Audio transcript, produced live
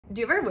Do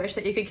you ever wish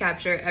that you could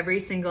capture every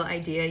single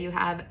idea you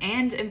have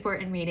and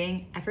important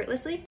meeting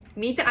effortlessly?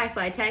 Meet the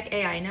iFLYTEK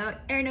AINOTE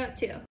Air Note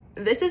 2.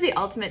 This is the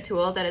ultimate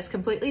tool that has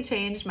completely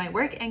changed my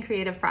work and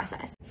creative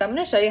process. So I'm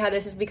going to show you how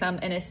this has become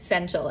an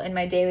essential in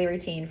my daily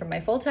routine for my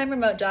full-time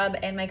remote job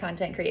and my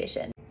content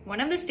creation. One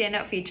of the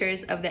standout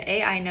features of the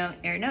AINOTE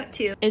Air Note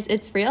 2 is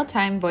its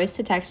real-time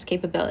voice-to-text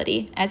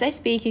capability. As I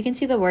speak, you can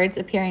see the words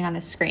appearing on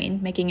the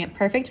screen, making it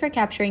perfect for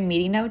capturing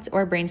meeting notes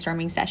or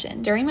brainstorming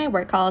sessions. During my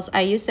work calls,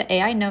 I use the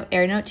AINOTE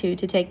Air Note 2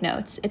 to take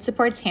notes. It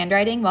supports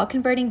handwriting while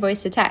converting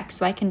voice-to-text,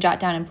 so I can jot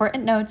down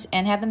important notes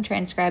and have them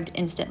transcribed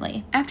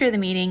instantly. After the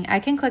meeting, I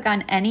can click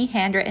on any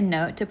handwritten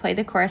note to play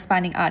the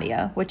corresponding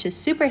audio, which is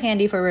super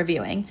handy for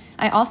reviewing.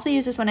 I also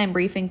use this when I'm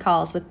briefing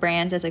calls with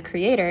brands as a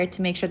creator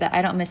to make sure that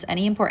I don't miss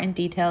any important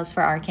details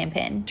for our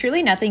campaign.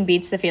 Truly nothing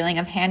beats the feeling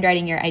of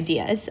handwriting your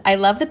ideas. I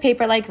love the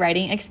paper-like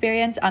writing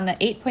experience on the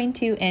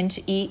 8.2-inch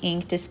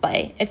e-ink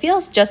display. It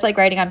feels just like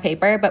writing on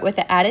paper, but with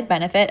the added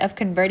benefit of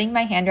converting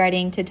my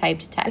handwriting to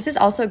typed text. This is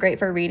also great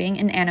for reading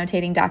and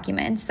annotating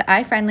documents. The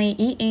eye-friendly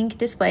e-ink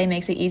display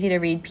makes it easy to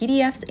read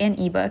PDFs and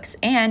ebooks,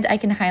 and I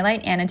can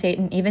highlight, annotate,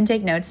 and even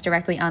take notes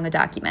directly on the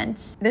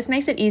documents. This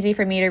makes it easy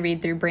for me to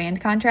read through brand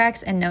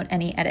contracts and note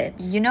any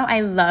edits. You know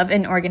I love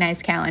an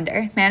organized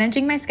calendar.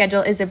 Managing my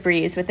schedule is a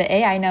breeze with the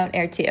AINOTE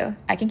Air 2.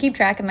 I can keep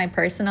track of my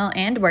personal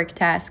and work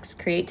tasks,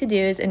 create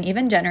to-dos, and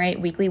even generate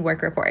weekly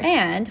work reports.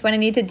 And when I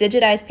need to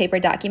digitize paper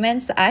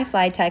documents, the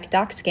iFLYTEK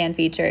Doc Scan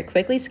feature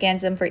quickly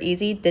scans them for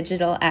easy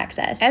digital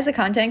access. As a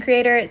content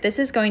creator, this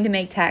is going to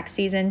make tax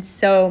season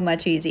so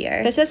much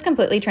easier. This has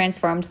completely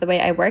transformed the way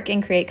I work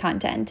and create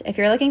content. If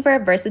you're looking for a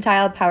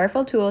versatile,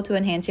 powerful tool to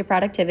enhance your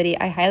productivity,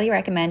 I highly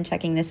recommend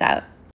checking this out.